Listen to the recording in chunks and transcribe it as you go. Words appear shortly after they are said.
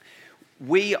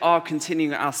We are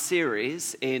continuing our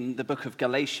series in the book of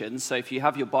Galatians. So if you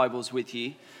have your Bibles with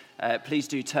you, please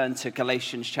do turn to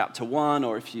Galatians chapter 1,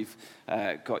 or if you've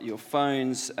got your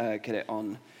phones, get it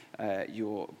on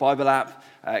your Bible app,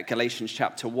 Galatians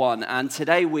chapter 1. And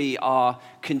today we are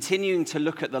continuing to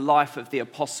look at the life of the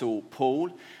Apostle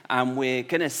Paul, and we're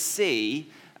going to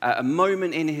see a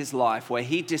moment in his life where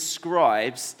he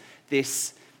describes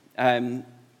this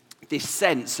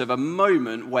sense of a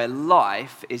moment where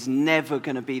life is never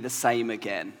going to be the same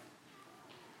again.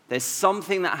 There's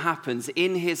something that happens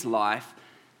in his life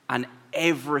and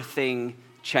everything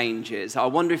changes. I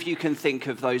wonder if you can think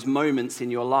of those moments in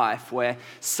your life where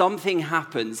something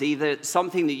happens, either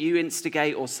something that you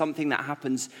instigate or something that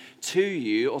happens to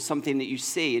you or something that you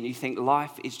see and you think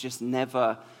life is just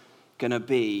never going to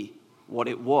be what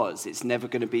it was. It's never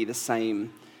going to be the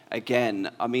same again.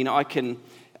 I mean, I can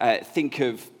think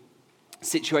of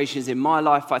situations in my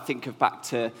life. I think of back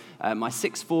to my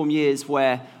sixth form years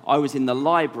where I was in the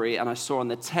library and I saw on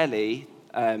the telly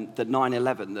the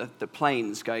 9/11, the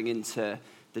planes going into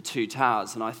the two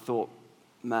towers, and I thought,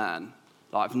 man,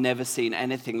 I've never seen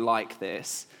anything like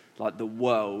this. Like, the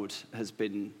world has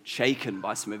been shaken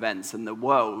by some events, and the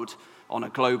world on a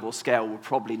global scale will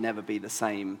probably never be the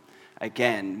same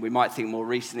again. We might think more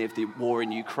recently of the war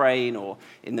in Ukraine or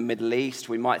in the Middle East.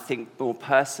 We might think more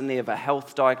personally of a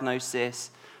health diagnosis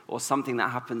or something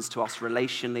that happens to us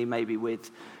relationally, maybe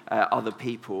with other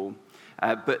people.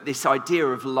 But this idea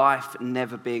of life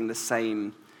never being the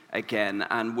same again,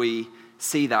 and we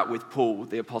see that with Paul,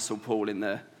 the Apostle Paul, in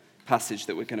the passage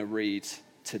that we're going to read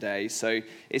today. So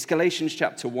it's Galatians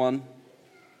chapter 1,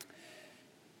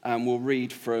 and we'll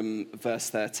read from verse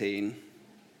 13.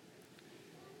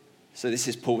 So this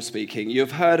is Paul speaking. "You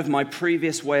have heard of my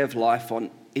previous way of life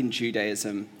in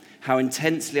Judaism, how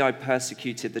intensely I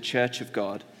persecuted the church of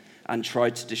God and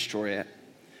tried to destroy it.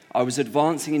 I was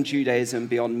advancing in Judaism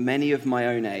beyond many of my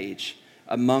own age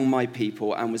among my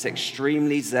people and was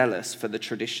extremely zealous for the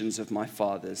traditions of my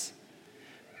fathers.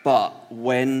 But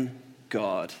when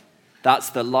God," that's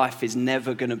the life is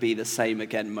never going to be the same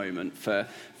again moment for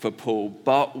Paul.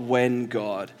 "But when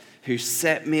God, who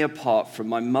set me apart from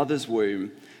my mother's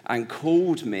womb and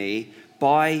called me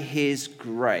by his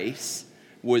grace,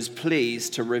 was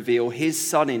pleased to reveal his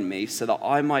Son in me so that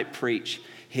I might preach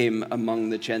him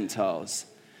among the Gentiles.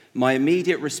 My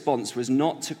immediate response was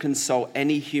not to consult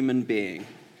any human being.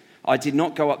 I did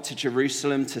not go up to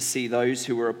Jerusalem to see those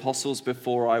who were apostles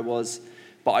before I was,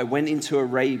 but I went into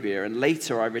Arabia, and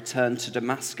later I returned to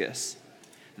Damascus.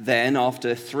 Then,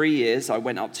 after 3 years, I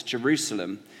went up to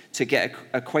Jerusalem to get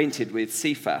acquainted with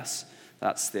Cephas,"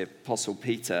 that's the Apostle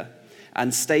Peter,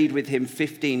 "and stayed with him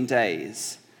 15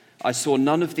 days. I saw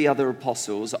none of the other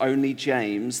apostles, only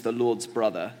James, the Lord's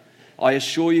brother. I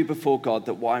assure you before God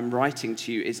that what I'm writing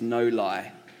to you is no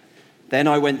lie. Then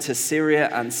I went to Syria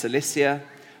and Cilicia.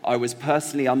 I was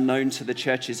personally unknown to the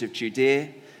churches of Judea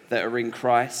that are in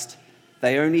Christ.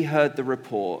 They only heard the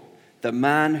report. The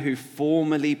man who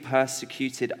formerly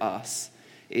persecuted us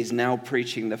is now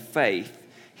preaching the faith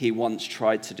he once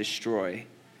tried to destroy.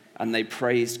 And they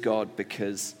praised God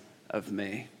because of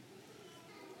me."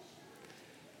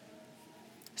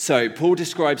 So Paul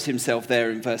describes himself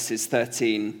there in verses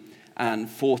 13 and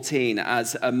 14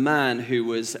 as a man who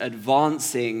was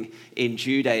advancing in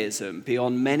Judaism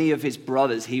beyond many of his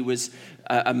brothers. He was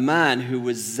a man who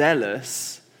was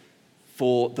zealous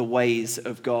for the ways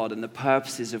of God and the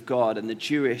purposes of God and the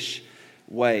Jewish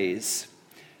ways.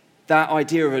 That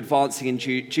idea of advancing in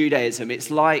Judaism,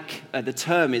 it's like, the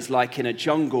term is like in a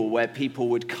jungle where people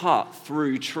would cut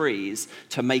through trees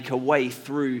to make a way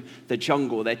through the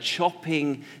jungle. They're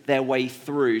chopping their way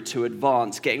through to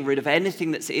advance, getting rid of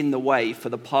anything that's in the way for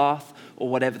the path or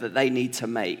whatever that they need to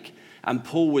make. And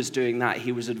Paul was doing that.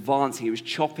 He was advancing, he was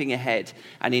chopping ahead.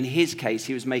 And in his case,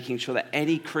 he was making sure that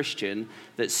any Christian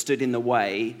that stood in the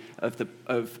way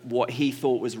of what he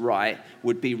thought was right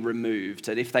would be removed.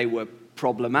 And if they were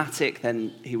problematic,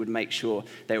 then he would make sure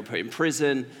they were put in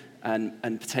prison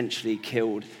and potentially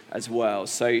killed as well.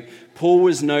 So Paul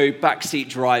was no backseat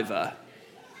driver,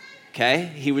 okay?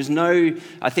 He was no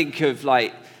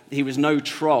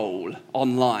troll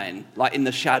online, like in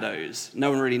the shadows. No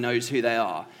one really knows who they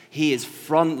are. He is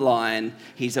frontline.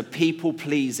 He's a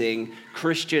people-pleasing,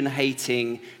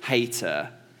 Christian-hating hater.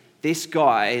 This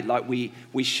guy, like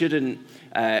we shouldn't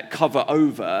cover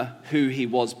over who he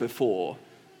was before.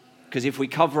 Because if we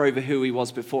cover over who he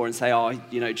was before and say,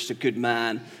 just a good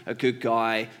man, a good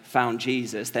guy, found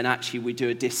Jesus, then actually we do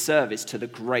a disservice to the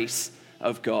grace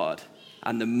of God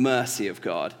and the mercy of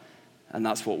God. And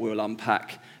that's what we'll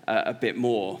unpack a bit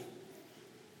more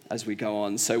as we go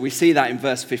on. So we see that in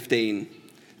verse 15.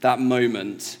 that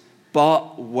moment,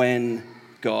 but when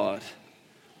God.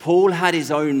 Paul had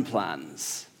his own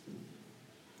plans.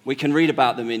 We can read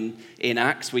about them in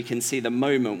Acts. We can see the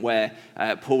moment where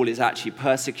Paul is actually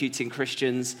persecuting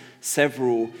Christians.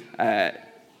 Several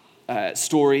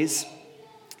stories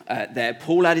there.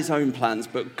 Paul had his own plans,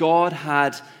 but God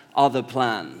had other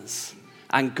plans.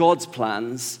 And God's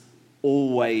plans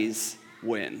always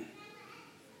win.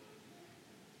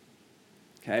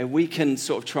 Okay, we can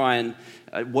sort of try and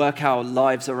work our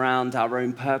lives around our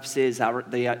own purposes,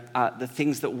 the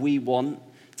things that we want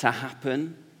to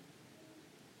happen.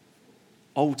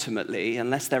 Ultimately,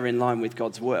 unless they're in line with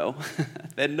God's will,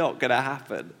 they're not going to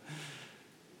happen.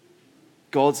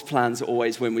 God's plans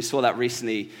always win. We saw that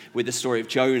recently with the story of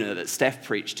Jonah that Steph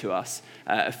preached to us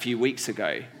a few weeks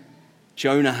ago.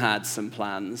 Jonah had some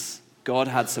plans, God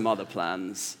had some other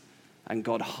plans, and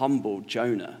God humbled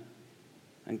Jonah,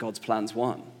 and God's plans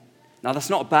won. Now, that's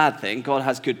not a bad thing. God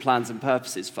has good plans and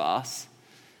purposes for us,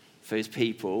 for his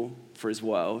people, for his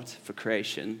world, for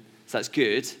creation. So that's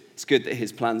good. It's good that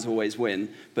his plans always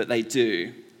win, but they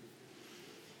do.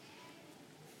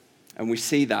 And we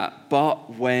see that.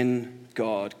 But when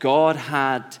God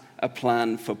had a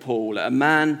plan for Paul, a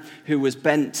man who was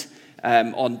bent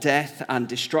on death and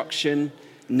destruction,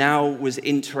 now was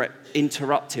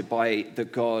interrupted by the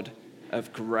God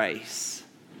of grace.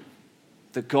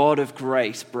 The God of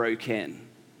grace broke in.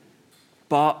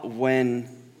 But when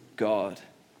God.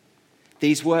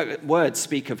 These words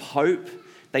speak of hope.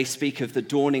 They speak of the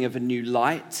dawning of a new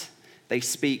light. They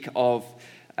speak of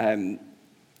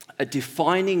a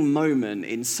defining moment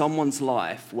in someone's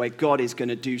life where God is going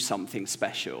to do something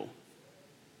special.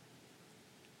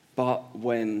 But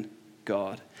when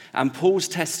God. And Paul's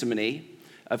testimony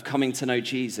of coming to know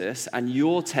Jesus, and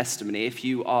your testimony, if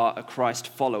you are a Christ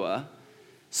follower,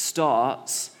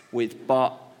 starts with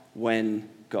but when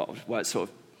God. Well,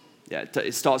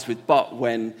 it starts with but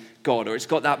when God, or it's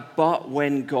got that but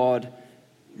when God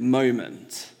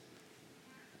moment.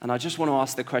 And I just want to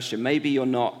ask the question, maybe you're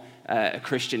not a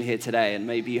Christian here today, and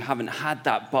maybe you haven't had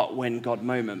that but when God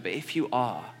moment, but if you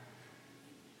are,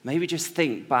 maybe just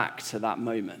think back to that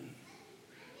moment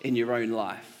in your own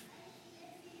life.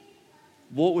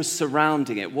 What was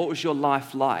surrounding it? What was your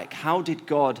life like? How did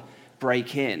God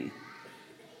break in?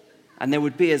 And there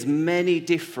would be as many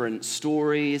different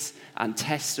stories and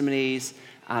testimonies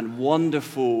and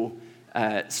wonderful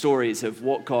stories of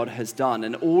what God has done.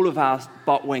 And all of our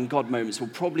but when God moments will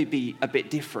probably be a bit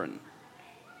different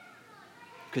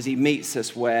because he meets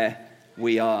us where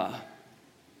we are.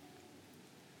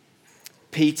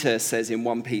 Peter says in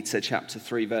 1 Peter chapter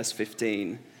 3, verse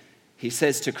 15, he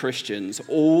says to Christians,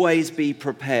 always be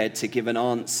prepared to give an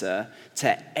answer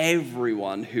to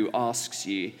everyone who asks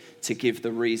you to give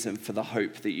the reason for the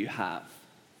hope that you have.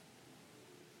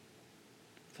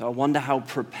 So I wonder how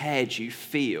prepared you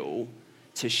feel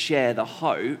to share the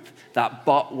hope, that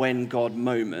but when God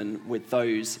moment, with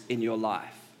those in your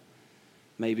life.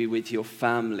 Maybe with your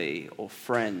family or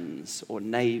friends or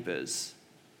neighbors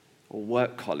or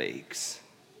work colleagues.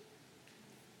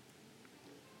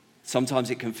 Sometimes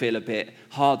it can feel a bit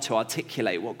hard to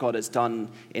articulate what God has done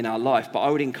in our life, but I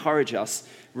would encourage us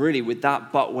really with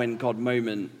that but when God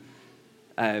moment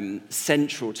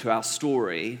central to our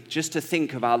story, just to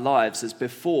think of our lives as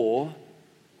before,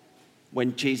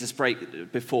 when Jesus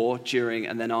before, during,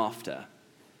 and then after.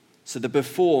 So the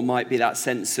before might be that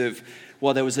sense of,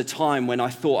 well, there was a time when I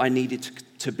thought I needed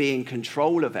to be in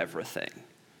control of everything.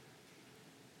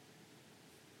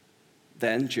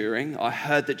 Then, during, I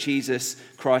heard that Jesus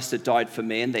Christ had died for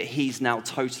me and that he's now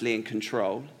totally in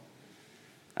control.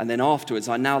 And then afterwards,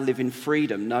 I now live in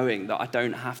freedom, knowing that I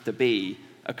don't have to be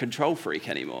a control freak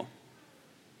anymore.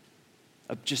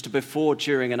 Just a before,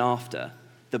 during, and after.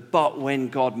 The but when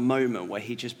God moment where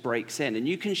he just breaks in. And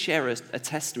you can share a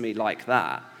testimony like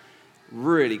that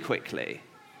really quickly.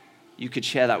 You could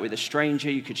share that with a stranger.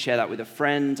 You could share that with a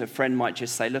friend. A friend might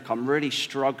just say, look, I'm really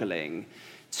struggling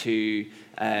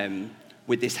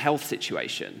with this health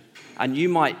situation. And you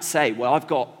might say, well, I've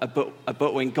got a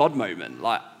but when God moment.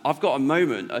 Like, I've got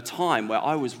a time where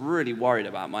I was really worried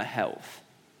about my health.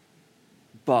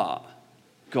 But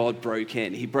God broke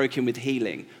in. He broke in with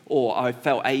healing. Or I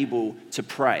felt able to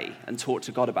pray and talk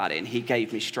to God about it, and he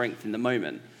gave me strength in the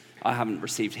moment. I haven't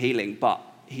received healing, but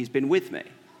he's been with me.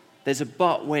 There's a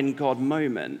but when God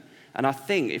moment. And I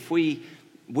think if we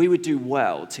would do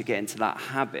well to get into that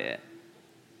habit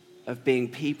of being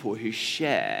people who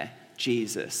share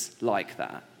Jesus like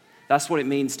that. That's what it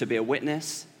means to be a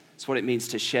witness. It's what it means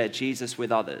to share Jesus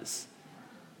with others.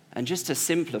 And just to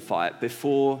simplify it,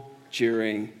 before,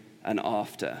 during, and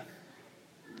after.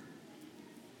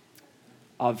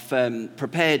 I've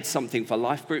prepared something for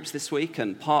life groups this week,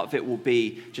 and part of it will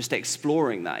be just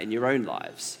exploring that in your own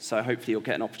lives. So hopefully you'll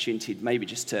get an opportunity maybe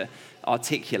just to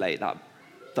articulate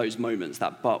those moments,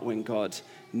 that but when God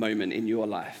moment in your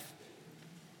life.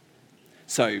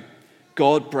 So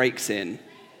God breaks in.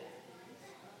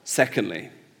 Secondly,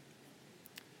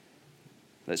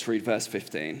 let's read verse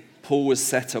 15. Paul was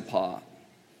set apart.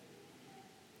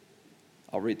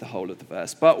 I'll read the whole of the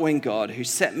verse. But when God, who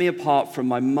set me apart from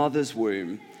my mother's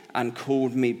womb and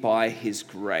called me by his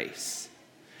grace.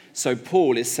 So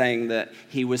Paul is saying that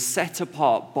he was set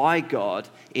apart by God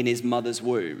in his mother's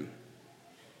womb.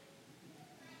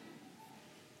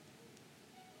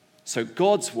 So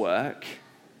God's work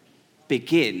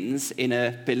begins in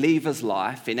a believer's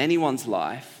life, in anyone's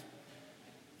life,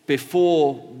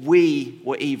 before we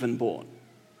were even born.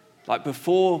 Like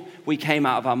before we came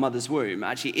out of our mother's womb,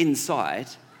 actually inside,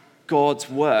 God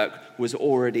was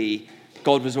already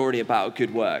about a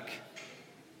good work.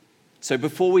 So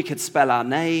before we could spell our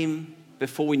name,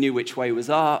 before we knew which way was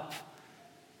up,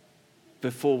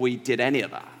 before we did any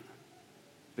of that,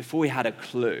 before we had a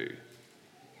clue,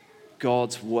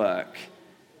 God's work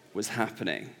was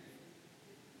happening.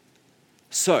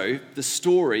 So the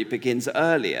story begins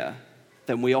earlier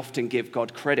than we often give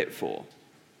God credit for.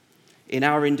 In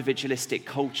our individualistic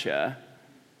culture,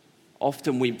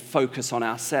 often we focus on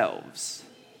ourselves.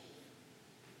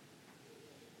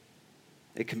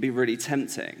 It can be really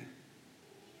tempting.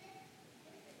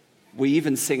 We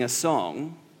even sing a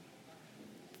song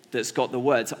that's got the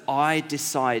words, I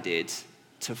decided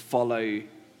to follow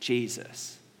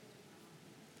Jesus.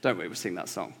 Don't we? We sing that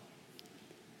song.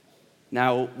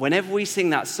 Now, whenever we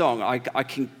sing that song, I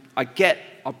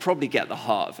probably get the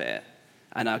heart of it.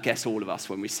 And I guess all of us,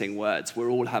 when we sing words, we're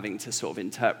all having to sort of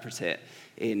interpret it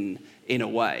in a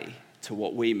way to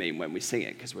what we mean when we sing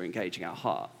it, because we're engaging our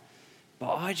heart.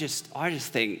 But I just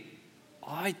think,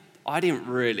 I didn't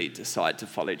really decide to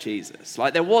follow Jesus.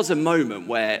 Like, there was a moment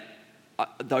where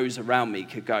those around me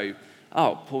could go,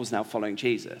 oh, Paul's now following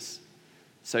Jesus.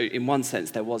 So in one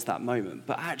sense, there was that moment.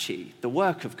 But actually, the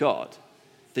work of God,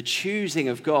 the choosing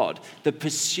of God, the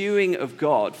pursuing of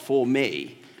God for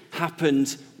me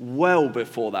happened well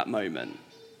before that moment.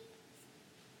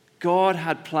 God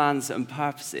had plans and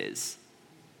purposes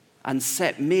and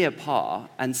set me apart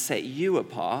and set you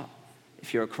apart,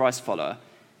 if you're a Christ follower,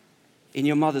 in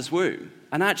your mother's womb.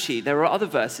 And actually, there are other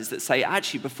verses that say,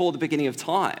 actually, before the beginning of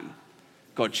time,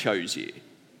 God chose you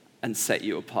and set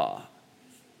you apart.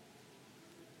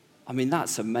 I mean,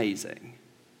 that's amazing.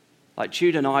 Like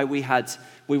Jude and I, we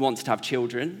wanted to have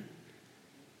children.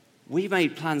 We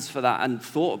made plans for that and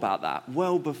thought about that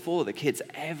well before the kids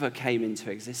ever came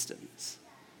into existence.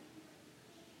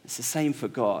 It's the same for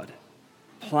God.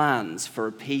 Plans for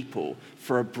a people,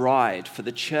 for a bride, for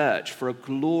the church, for a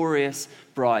glorious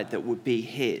bride that would be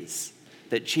his,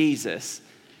 that Jesus,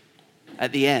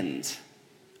 at the end,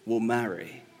 will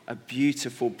marry. A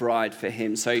beautiful bride for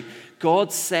him. So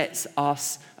God sets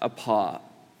us apart,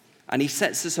 and he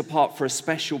sets us apart for a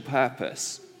special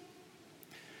purpose.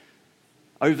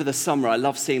 Over the summer, I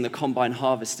love seeing the combine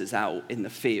harvesters out in the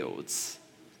fields.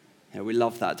 You know, we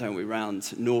love that, don't we?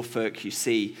 Around Norfolk, you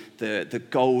see the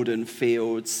golden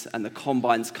fields, and the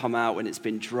combines come out when it's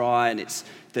been dry and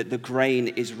the grain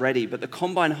is ready. But the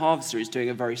combine harvester is doing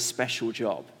a very special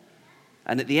job.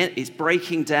 And at the end, it's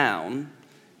breaking down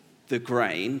the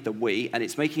grain, the wheat, and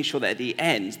it's making sure that at the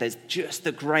end, there's just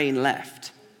the grain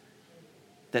left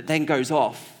that then goes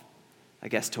off, I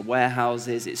guess, to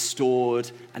warehouses, it's stored,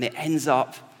 and it ends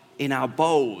up in our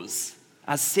bowls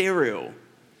as cereal.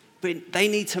 But they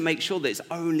need to make sure that it's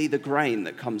only the grain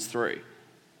that comes through.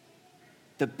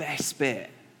 The best bit,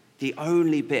 the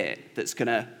only bit that's going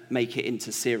to make it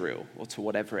into cereal or to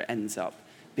whatever it ends up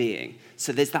being.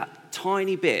 So there's that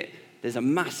tiny bit, there's a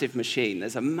massive machine,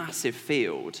 there's a massive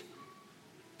field,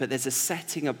 but there's a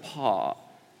setting apart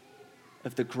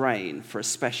of the grain for a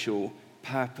special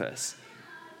purpose.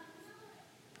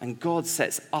 And God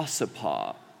sets us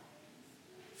apart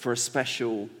for a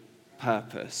special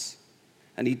purpose.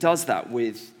 And he does that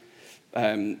with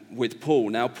Paul.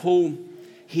 Now, Paul,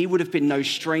 he would have been no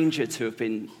stranger to have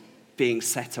been being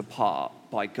set apart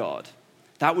by God.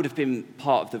 That would have been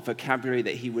part of the vocabulary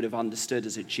that he would have understood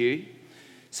as a Jew.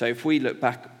 So if we look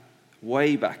back,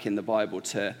 way back in the Bible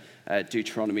to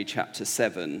Deuteronomy chapter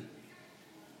 7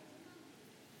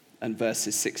 and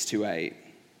verses 6 to 8,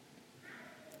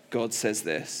 God says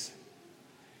this: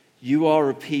 "You are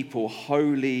a people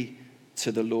holy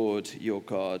to the Lord your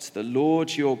God. The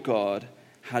Lord your God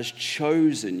has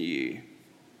chosen you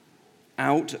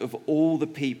out of all the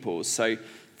peoples." So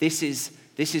this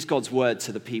is God's word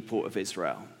to the people of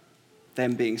Israel.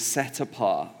 them being set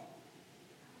apart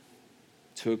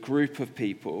to a group of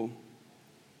people.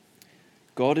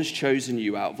 God has chosen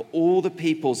you out of all the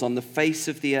peoples on the face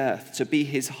of the earth to be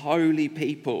his holy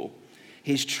people,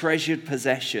 his treasured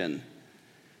possession.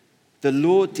 The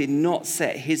Lord did not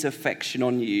set his affection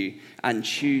on you and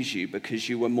choose you because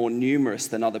you were more numerous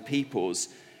than other peoples,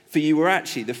 for you were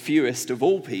actually the fewest of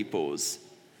all peoples.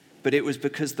 But it was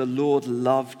because the Lord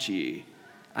loved you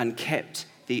and kept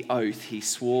the oath he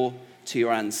swore to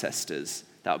your ancestors.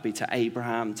 That would be to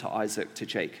Abraham, to Isaac, to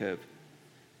Jacob.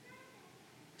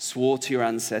 Swore to your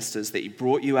ancestors that he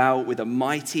brought you out with a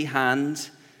mighty hand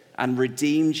and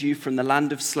redeemed you from the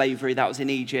land of slavery that was in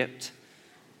Egypt.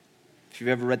 If you've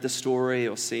ever read the story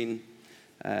or seen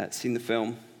the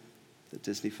film, the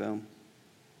Disney film,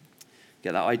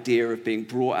 get that idea of being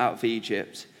brought out of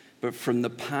Egypt, but from the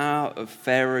power of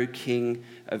Pharaoh, king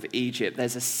of Egypt.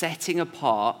 There's a setting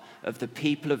apart of the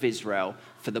people of Israel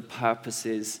for the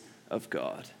purposes of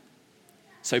God.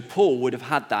 So Paul would have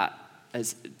had that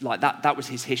as like that was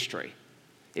his history.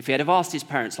 If he had have asked his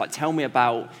parents, like, tell me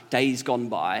about days gone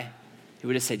by, he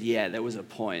would have said, yeah, there was a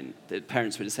point. The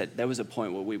parents would have said, there was a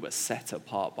point where we were set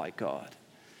apart by God.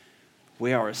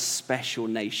 We are a special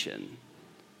nation.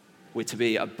 We're to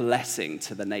be a blessing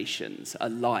to the nations, a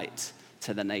light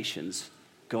to the nations.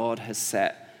 God has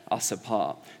set us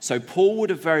apart. So Paul would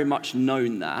have very much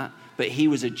known that, but he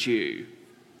was a Jew.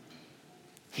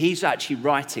 He's actually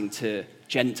writing to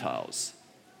Gentiles.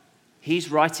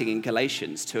 He's writing in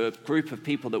Galatians to a group of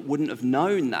people that wouldn't have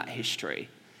known that history.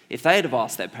 If they had have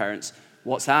asked their parents,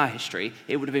 what's our history?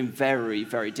 It would have been very,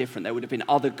 very different. There would have been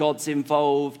other gods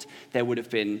involved. There would have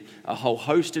been a whole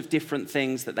host of different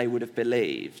things that they would have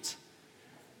believed.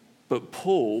 But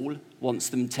Paul wants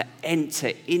them to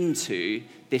enter into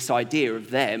this idea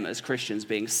of them as Christians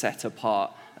being set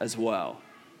apart as well.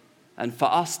 And for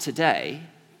us today,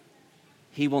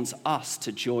 he wants us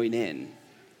to join in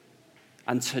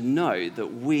and to know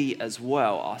that we as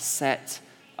well are set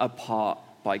apart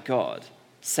by God,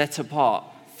 set apart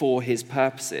for his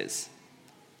purposes.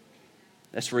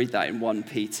 Let's read that in 1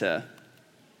 Peter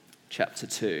chapter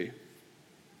 2,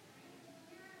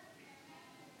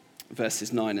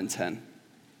 verses 9 and 10.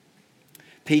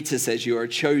 Peter says, you are a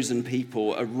chosen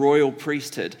people, a royal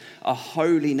priesthood, a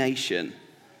holy nation,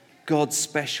 God's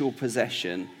special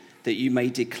possession, that you may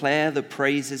declare the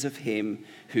praises of him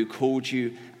who called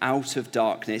you out of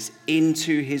darkness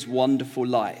into his wonderful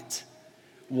light.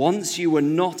 Once you were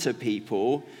not a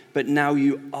people, but now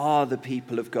you are the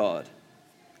people of God.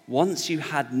 Once you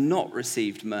had not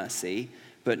received mercy,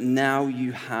 but now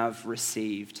you have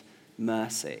received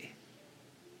mercy.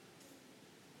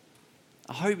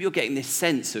 I hope you're getting this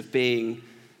sense of being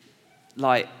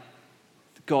like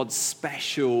God's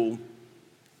special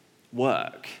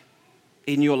work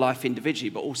in your life individually,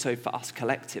 but also for us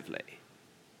collectively.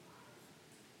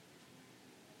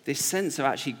 This sense of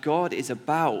actually God is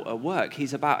about a work.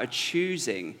 He's about a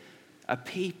choosing a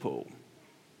people.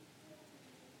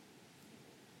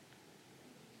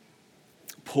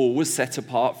 Paul was set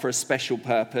apart for a special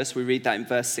purpose. We read that in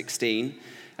verse 16,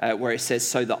 where it says,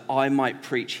 so that I might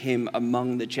preach him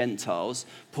among the Gentiles.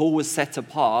 Paul was set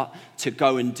apart to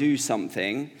go and do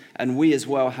something, and we as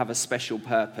well have a special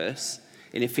purpose.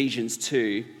 In Ephesians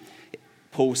 2,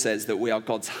 Paul says that we are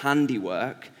God's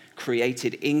handiwork,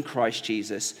 created in Christ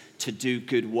Jesus to do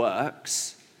good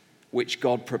works, which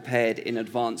God prepared in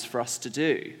advance for us to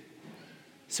do.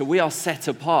 So we are set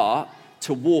apart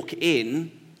to walk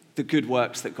in the good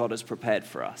works that God has prepared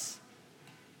for us.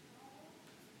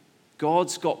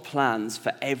 God's got plans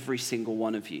for every single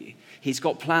one of you. He's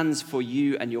got plans for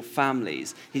you and your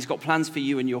families. He's got plans for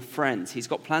you and your friends. He's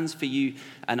got plans for you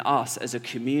and us as a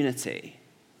community.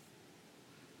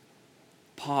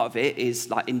 Part of it is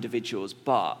like individuals,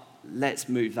 but let's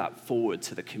move that forward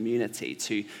to the community,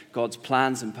 to God's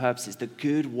plans and purposes, the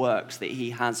good works that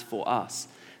he has for us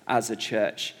as a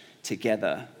church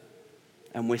together.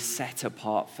 And we're set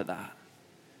apart for that.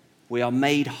 We are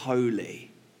made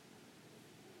holy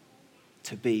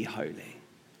to be holy.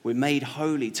 We're made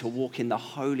holy to walk in the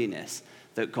holiness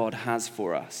that God has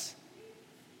for us.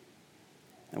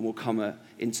 And we'll come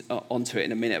onto it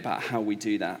in a minute about how we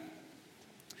do that.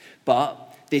 But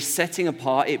this setting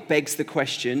apart, it begs the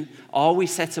question, are we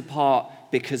set apart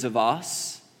because of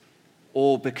us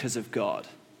or because of God?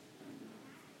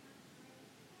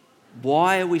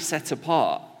 Why are we set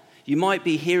apart? You might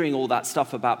be hearing all that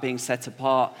stuff about being set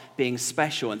apart, being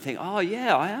special, and think, oh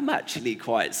yeah, I am actually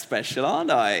quite special, aren't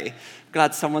I?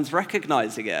 Glad someone's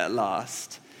recognizing it at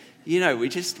last. You know,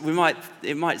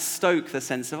 it might stoke the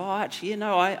sense of, oh, actually,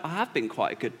 I have been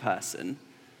quite a good person.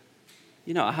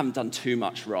 I haven't done too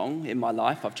much wrong in my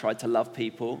life. I've tried to love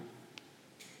people.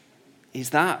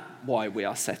 Is that why we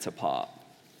are set apart?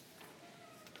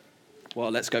 Well,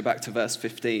 let's go back to verse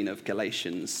 15 of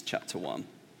Galatians chapter 1.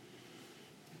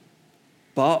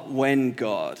 But when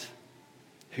God,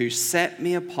 who set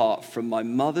me apart from my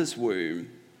mother's womb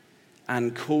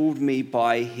and called me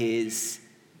by his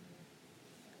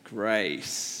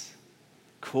grace.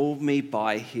 Called me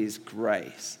by his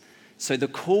grace. So the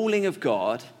calling of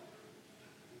God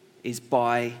is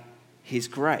by his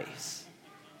grace.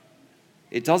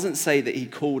 It doesn't say that he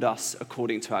called us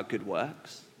according to our good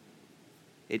works.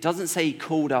 It doesn't say he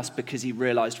called us because he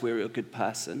realized we were a good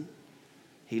person.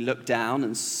 He looked down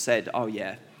and said, oh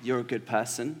yeah, you're a good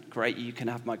person. Great, you can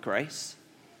have my grace.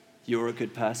 You're a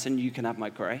good person, you can have my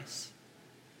grace.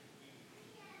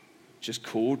 Just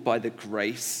called by the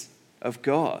grace of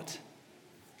God.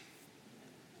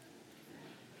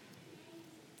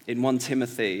 In 1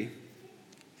 Timothy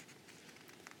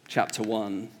chapter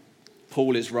 1,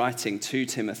 Paul is writing to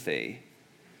Timothy,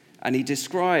 and he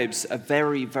describes a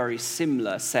very, very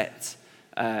similar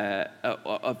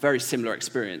a very similar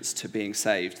experience to being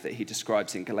saved that he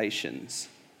describes in Galatians.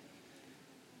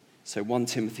 So 1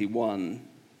 Timothy 1,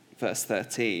 verse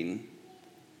 13,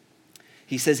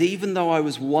 he says, even though I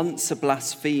was once a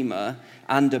blasphemer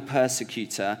and a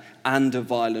persecutor and a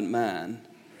violent man,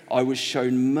 I was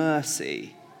shown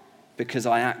mercy because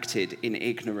I acted in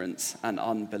ignorance and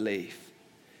unbelief.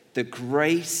 The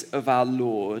grace of our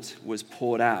Lord was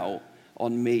poured out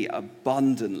on me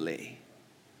abundantly,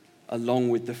 along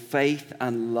with the faith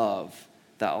and love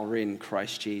that are in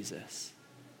Christ Jesus.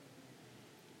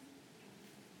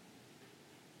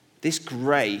 This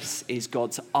grace is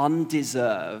God's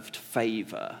undeserved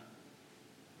favor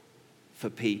for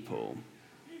people.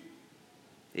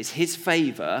 It's his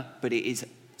favor, but it is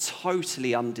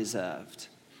totally undeserved.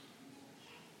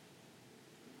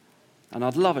 And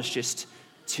I'd love us just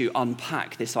to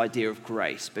unpack this idea of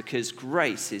grace, because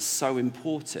grace is so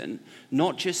important,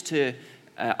 not just to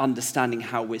understanding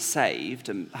how we're saved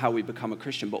and how we become a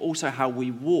Christian, but also how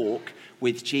we walk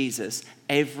with Jesus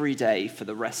every day for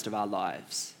the rest of our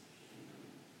lives.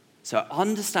 So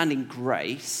understanding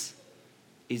grace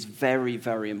is very,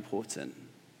 very important.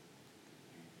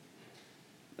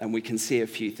 And we can see a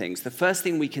few things. The first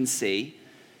thing we can see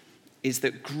is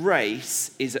that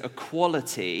grace is a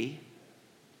quality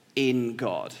in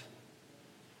God.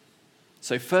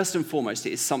 So first and foremost,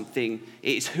 it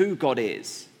is who God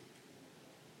is.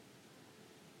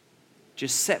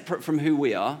 Just separate from who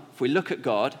we are, if we look at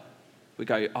God, we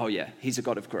go, oh yeah, he's a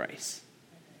God of grace.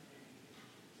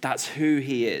 That's who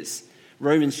he is.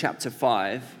 Romans chapter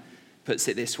 5 puts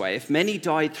it this way: if many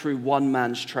died through one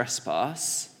man's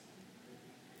trespass,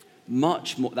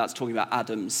 much more, that's talking about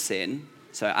Adam's sin.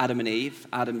 So Adam and Eve,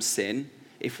 Adam's sin.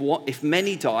 If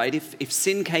many died, if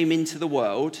sin came into the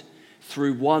world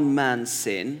through one man's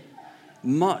sin,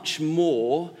 much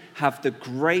more have the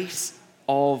grace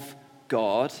of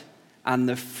God and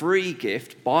the free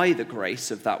gift by the grace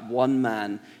of that one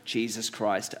man, Jesus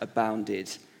Christ,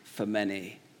 abounded for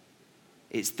many.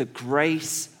 It's the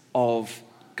grace of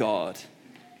God.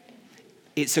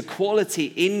 It's a quality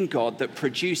in God that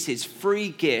produces free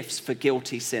gifts for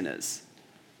guilty sinners.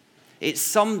 It's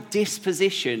some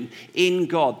disposition in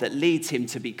God that leads him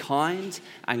to be kind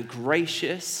and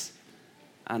gracious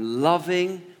and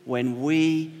loving when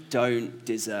we don't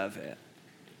deserve it,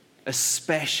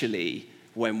 especially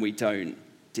when we don't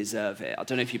deserve it. I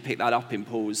don't know if you picked that up in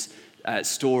Paul's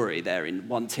story there in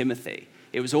 1 Timothy.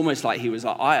 It was almost like he was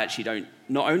like, I actually don't,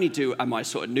 not only am I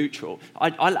sort of neutral, I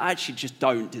actually just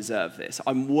don't deserve this.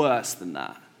 I'm worse than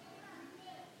that.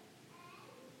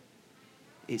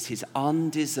 It's his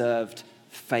undeserved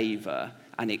favor,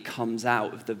 and it comes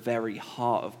out of the very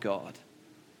heart of God.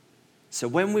 So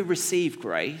when we receive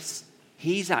grace,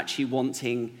 he's actually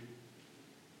wanting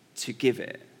to give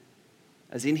it.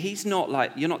 As in, he's not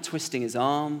like, you're not twisting his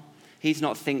arm. He's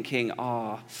not thinking,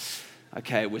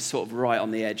 okay, we're sort of right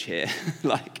on the edge here.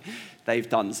 Like, they've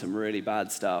done some really bad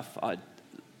stuff. I'm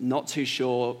not too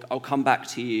sure. I'll come back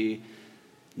to you.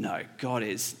 No, God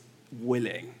is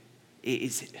willing. It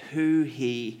is who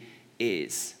he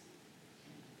is.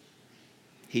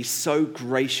 He's so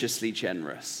graciously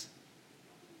generous.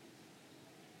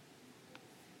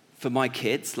 For my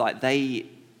kids, like they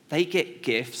get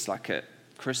gifts like at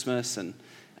Christmas and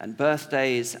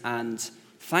birthdays, and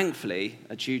thankfully,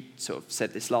 as Jude sort of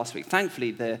said this last week, thankfully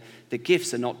the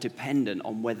gifts are not dependent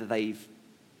on whether they've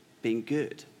been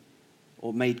good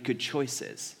or made good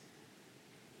choices.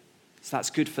 So that's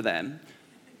good for them.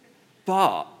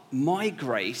 But my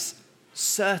grace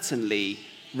certainly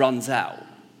runs out.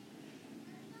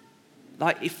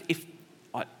 Like if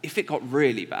if it got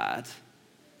really bad,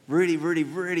 really, really,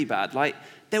 really bad, like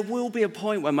there will be a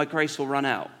point where my grace will run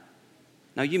out.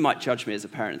 Now, you might judge me as a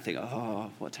parent and think,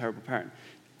 oh, what a terrible parent.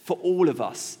 For all of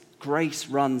us, grace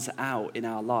runs out in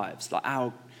our lives, like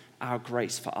our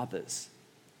grace for others.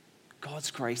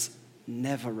 God's grace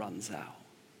never runs out.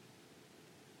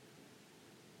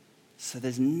 So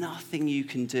there's nothing you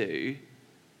can do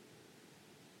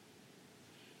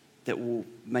that will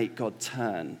make God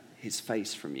turn his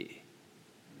face from you.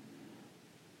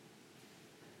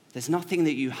 There's nothing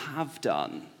that you have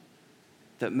done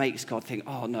that makes God think,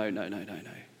 oh, no,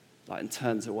 like, and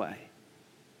turns away.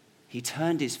 He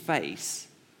turned his face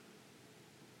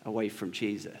away from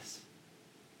Jesus.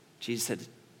 Jesus said,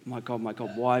 my God,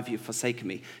 why have you forsaken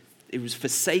me? It was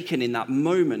forsaken in that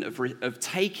moment of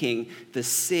taking the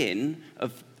sin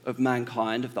of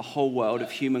mankind, of the whole world,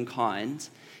 of humankind.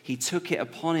 He took it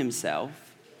upon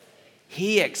himself.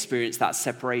 He experienced that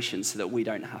separation so that we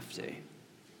don't have to.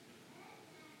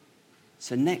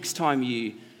 So next time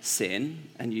you sin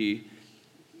and you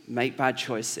make bad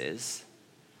choices,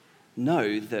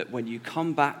 know that when you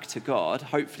come back to God,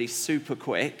 hopefully super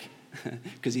quick,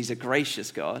 because he's a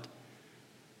gracious God,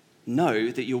 know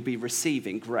that you'll be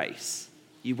receiving grace.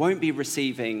 You won't be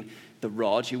receiving the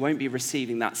rod. You won't be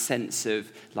receiving that sense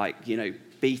of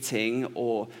beating,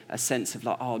 or a sense of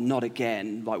oh, not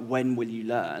again, like when will you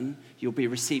learn? You'll be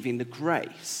receiving the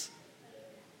grace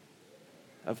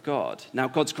of God. Now,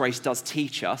 God's grace does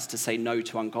teach us to say no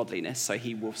to ungodliness, so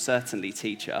he will certainly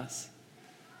teach us.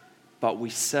 But we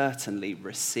certainly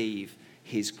receive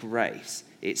his grace.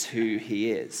 It's who he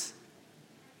is.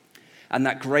 And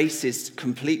that grace is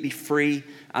completely free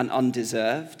and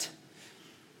undeserved.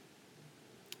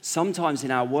 Sometimes in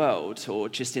our world, or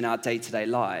just in our day-to-day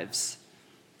lives,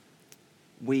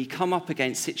 we come up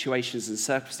against situations and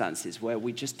circumstances where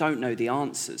we just don't know the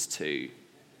answers to,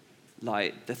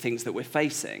 like, the things that we're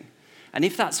facing. And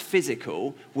if that's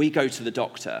physical, we go to the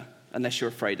doctor, unless you're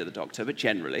afraid of the doctor, but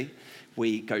generally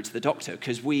we go to the doctor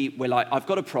because we're like, I've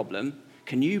got a problem.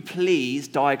 Can you please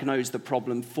diagnose the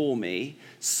problem for me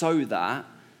so that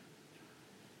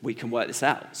we can work this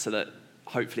out, so that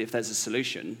hopefully if there's a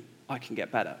solution, I can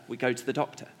get better. We go to the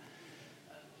doctor.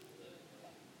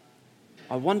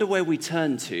 I wonder where we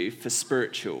turn to for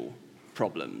spiritual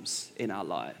problems in our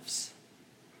lives.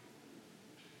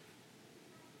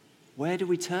 Where do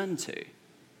we turn to?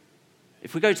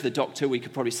 If we go to the doctor, we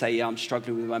could probably say, yeah, I'm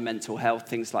struggling with my mental health,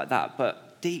 things like that.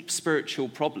 But deep spiritual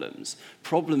problems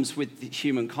with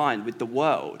humankind, with the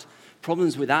world,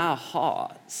 problems with our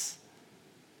hearts,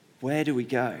 where do we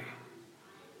go?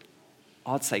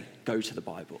 I'd say go to the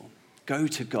Bible. Go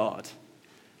to God.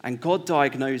 And God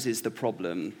diagnoses the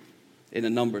problem in a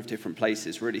number of different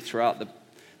places, really throughout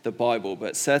the Bible.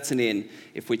 But certainly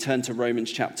if we turn to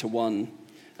Romans chapter 1,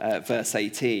 verse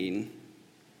 18,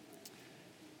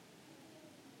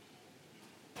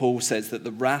 Paul says that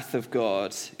the wrath of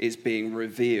God is being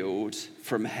revealed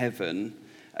from heaven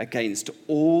against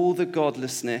all the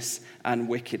godlessness and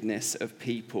wickedness of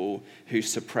people who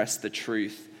suppress the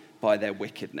truth by their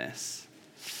wickedness.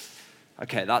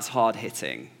 Okay, that's hard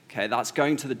hitting. Okay, that's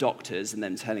going to the doctors and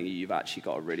them telling you you've actually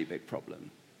got a really big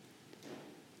problem.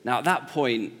 Now, at that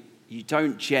point, you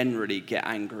don't generally get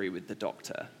angry with the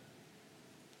doctor,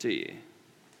 do you?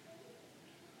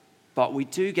 But we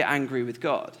do get angry with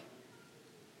God,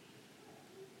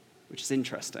 which is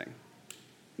interesting.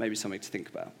 Maybe something to think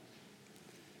about.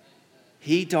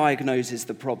 He diagnoses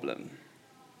the problem.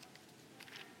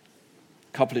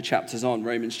 A couple of chapters on,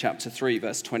 Romans chapter 3,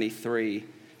 verse 23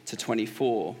 to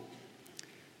 24.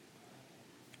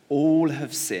 All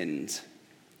have sinned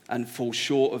and fall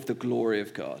short of the glory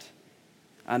of God,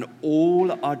 and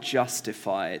all are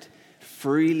justified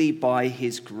freely by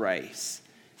his grace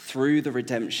through the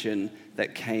redemption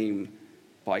that came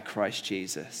by Christ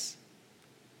Jesus.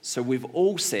 So we've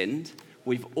all sinned,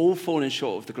 we've all fallen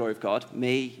short of the glory of God,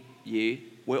 me, you,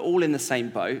 we're all in the same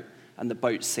boat, and the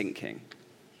boat's sinking.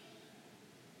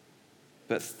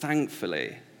 But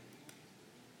thankfully,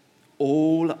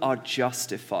 all are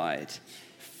justified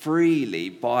freely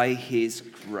by his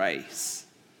grace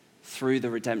through the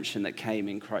redemption that came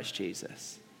in Christ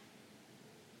Jesus.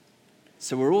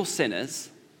 So we're all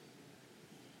sinners,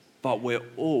 but we're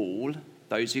all,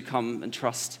 those who come and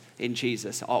trust in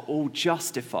Jesus, are all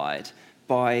justified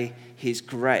by his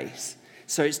grace.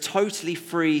 So it's totally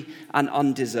free and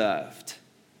undeserved.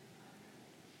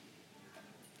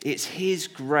 It's his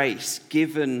grace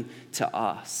given to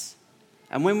us.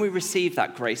 And when we receive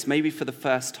that grace, maybe for the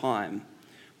first time,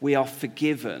 we are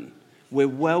forgiven. We're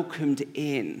welcomed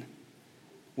in.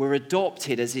 We're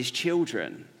adopted as his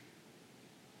children.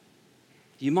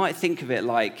 You might think of it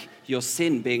like your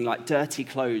sin being like dirty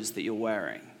clothes that you're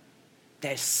wearing.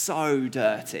 They're so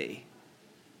dirty.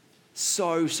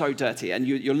 So dirty. And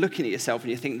you're looking at yourself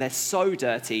and you think they're so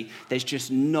dirty, there's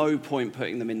just no point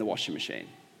putting them in the washing machine.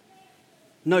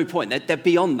 No point. They're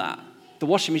beyond that. The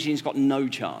washing machine's got no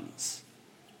chance.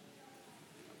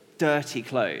 Dirty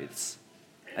clothes.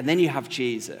 And then you have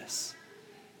Jesus.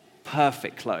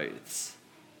 Perfect clothes.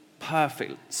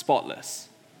 Perfect, spotless.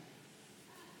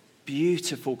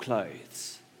 Beautiful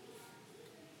clothes.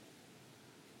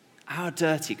 Our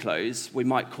dirty clothes, we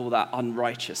might call that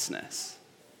unrighteousness.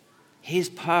 His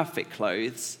perfect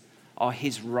clothes are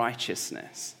his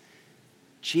righteousness.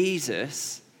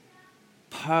 Jesus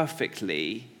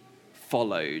perfectly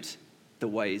followed the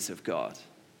ways of God.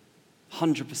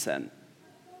 100%.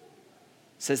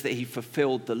 Says that he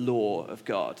fulfilled the law of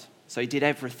God. So he did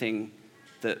everything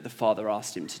that the Father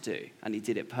asked him to do, and he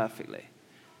did it perfectly.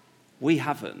 We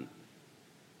haven't.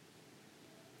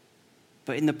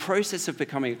 But in the process of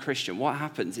becoming a Christian, what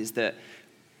happens is that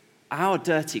our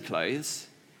dirty clothes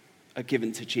are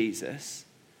given to Jesus,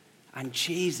 and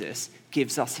Jesus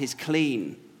gives us his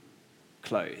clean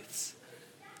clothes.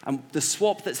 And the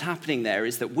swap that's happening there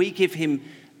is that we give him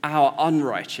our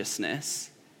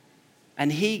unrighteousness,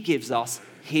 and he gives us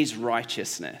his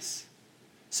righteousness.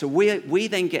 So we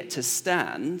then get to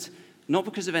stand, not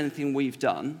because of anything we've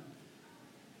done,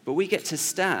 but we get to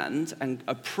stand and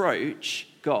approach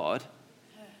God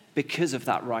because of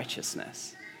that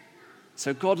righteousness.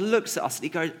 So God looks at us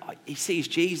and he sees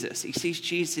Jesus. He sees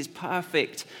Jesus'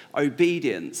 perfect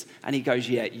obedience, and he goes,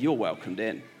 yeah, you're welcomed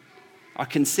in. I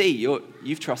can see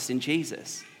you've trusted in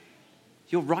Jesus.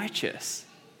 You're righteous.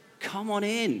 Come on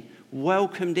in.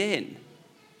 Welcomed in.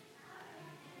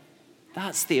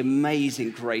 That's the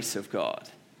amazing grace of God.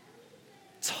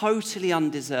 Totally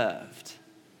undeserved.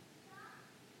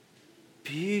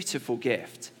 Beautiful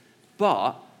gift.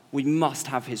 But we must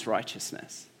have his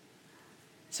righteousness.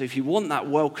 So if you want that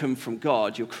welcome from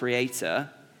God, your creator,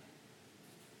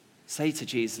 say to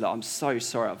Jesus, I'm so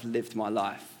sorry I've lived my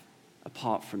life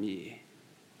apart from you.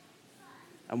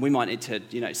 And we might need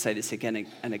to, say this again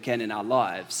and again in our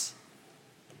lives.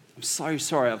 I'm so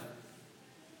sorry I've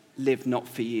lived not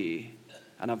for you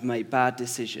and I've made bad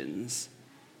decisions.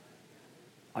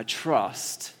 I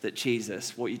trust that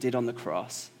Jesus, what you did on the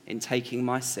cross in taking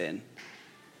my sin,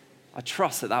 I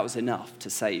trust that was enough to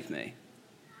save me.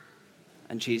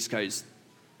 And Jesus goes,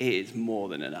 it is more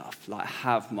than enough. Like,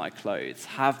 have my clothes,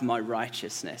 have my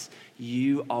righteousness.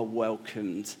 You are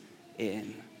welcomed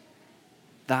in.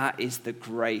 That is the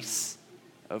grace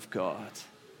of God.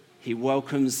 He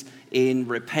welcomes in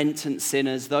repentant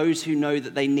sinners, those who know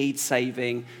that they need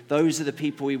saving. Those are the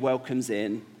people he welcomes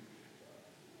in.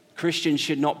 Christians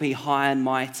should not be high and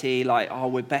mighty, like,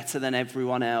 we're better than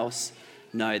everyone else.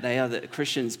 No, they are the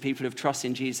Christians, people who have trust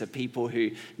in Jesus, are people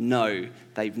who know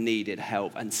they've needed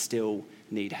help and still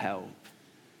need help.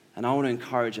 And I want to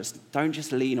encourage us, don't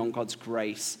just lean on God's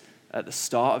grace at the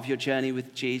start of your journey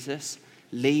with Jesus.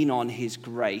 Lean on his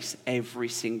grace every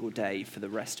single day for the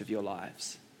rest of your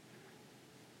lives.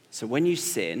 So when you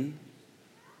sin,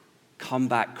 come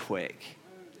back quick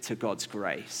to God's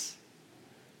grace.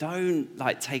 Don't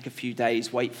take a few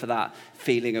days, wait for that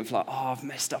feeling of I've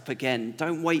messed up again.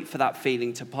 Don't wait for that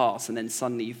feeling to pass and then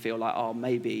suddenly you feel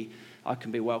maybe I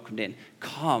can be welcomed in.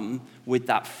 Come with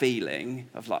that feeling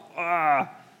of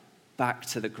back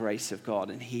to the grace of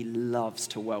God, and he loves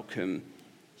to welcome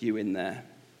you in there.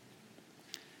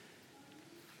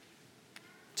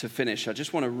 To finish, I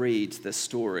just want to read the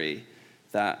story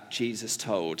that Jesus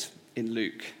told in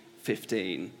Luke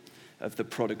 15 of the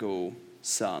prodigal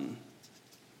son.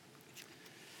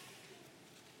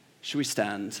 Should we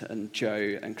stand? And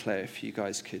Joe and Claire, if you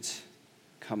guys could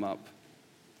come up.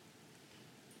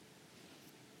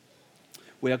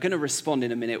 We are going to respond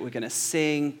in a minute. We're going to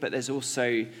sing, but there's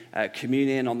also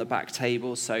communion on the back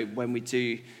table. So when we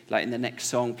do, in the next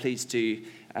song, please do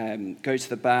go to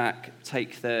the back,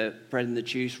 take the bread and the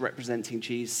juice representing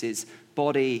Jesus'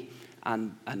 body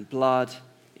and blood.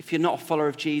 If you're not a follower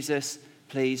of Jesus,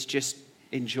 please just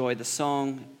enjoy the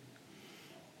song.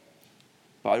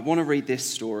 But I want to read this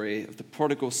story of the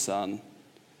prodigal son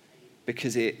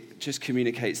because it just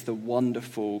communicates the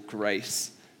wonderful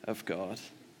grace of God.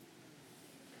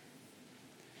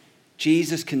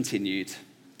 Jesus continued,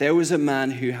 "There was a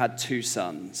man who had 2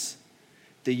 sons.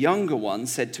 The younger one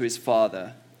said to his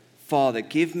father, 'Father,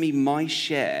 give me my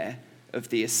share of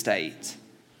the estate.'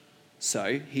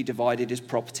 So he divided his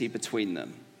property between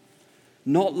them.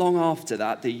 Not long after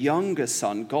that, the younger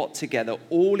son got together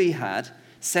all he had,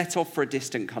 set off for a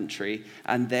distant country,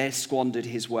 and there squandered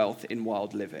his wealth in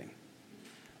wild living.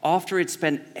 After he'd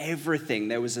spent everything,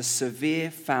 there was a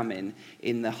severe famine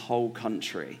in the whole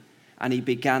country, and he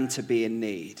began to be in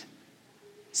need.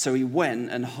 So he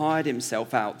went and hired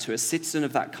himself out to a citizen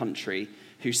of that country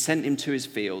who sent him to his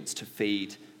fields to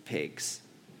feed pigs.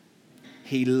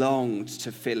 He longed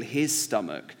to fill his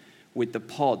stomach with the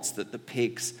pods that the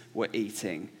pigs were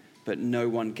eating, but no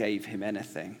one gave him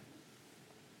anything.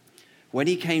 When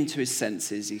he came to his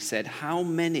senses, he said, "How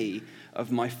many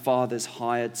of my father's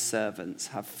hired servants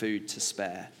have food to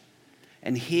spare?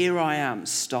 And here I am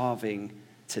starving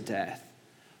to death.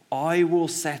 I will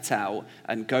set out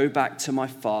and go back to my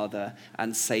father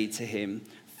and say to him,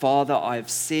 'Father, I have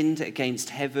sinned against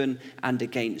heaven and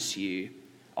against you.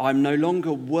 I'm no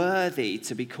longer worthy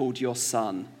to be called your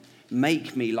son.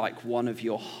 Make me like one of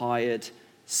your hired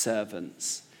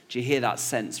servants.'" Do you hear that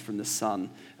sense from the son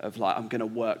of like, I'm going to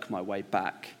work my way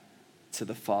back to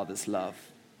the Father's love?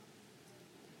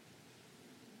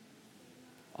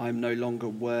 I'm no longer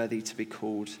worthy to be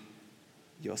called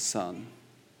your son.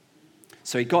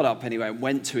 So he got up anyway and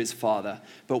went to his father.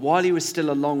 But while he was still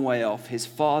a long way off, his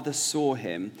father saw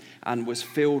him and was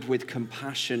filled with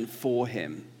compassion for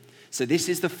him. So this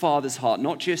is the Father's heart,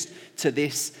 not just to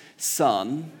this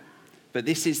son, but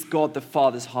this is God the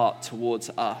Father's heart towards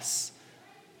us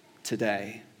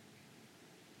today.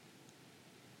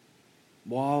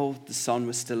 While the son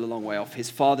was still a long way off, his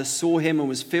father saw him and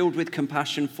was filled with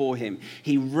compassion for him.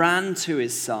 He ran to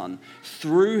his son,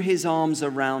 threw his arms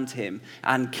around him,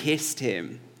 and kissed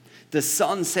him. The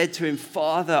son said to him,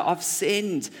 "Father, I've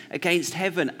sinned against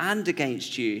heaven and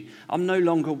against you. I'm no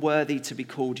longer worthy to be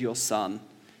called your son."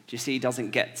 Do you see he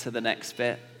doesn't get to the next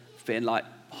bit? Being like,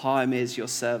 "Hire me as your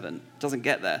servant." Doesn't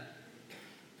get there.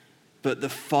 But the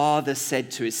father said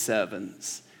to his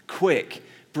servants, "Quick,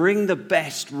 bring the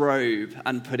best robe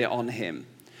and put it on him.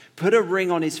 Put a ring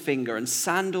on his finger and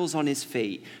sandals on his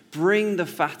feet. Bring the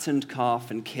fattened calf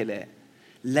and kill it.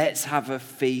 Let's have a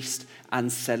feast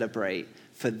and celebrate.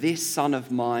 For this son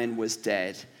of mine was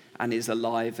dead and is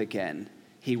alive again.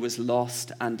 He was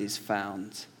lost and is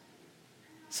found."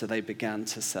 So they began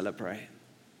to celebrate.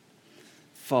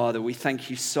 Father, we thank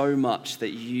you so much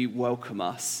that you welcome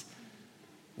us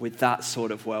with that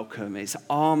sort of welcome. It's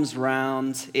arms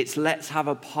round, it's let's have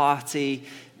a party,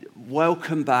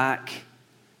 welcome back,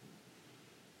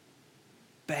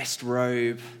 best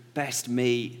robe, best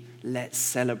meat, let's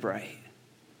celebrate.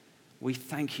 We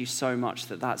thank you so much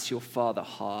that that's your Father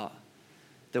heart,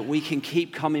 that we can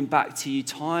keep coming back to you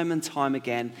time and time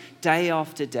again, day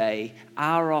after day,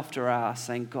 hour after hour,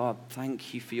 saying, "God,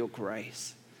 thank you for your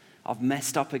grace. I've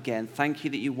messed up again. Thank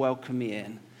you that you welcome me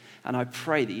in." And I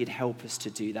pray that you'd help us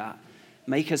to do that.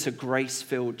 Make us a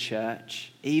grace-filled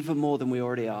church, even more than we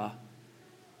already are.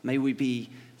 May we be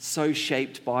so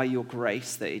shaped by your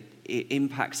grace that it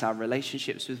impacts our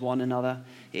relationships with one another.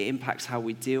 It impacts how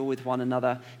we deal with one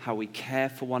another, how we care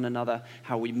for one another,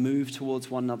 how we move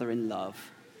towards one another in love.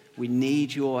 We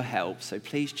need your help, so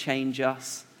please change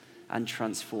us and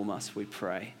transform us, we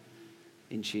pray.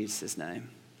 In Jesus'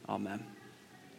 name, amen.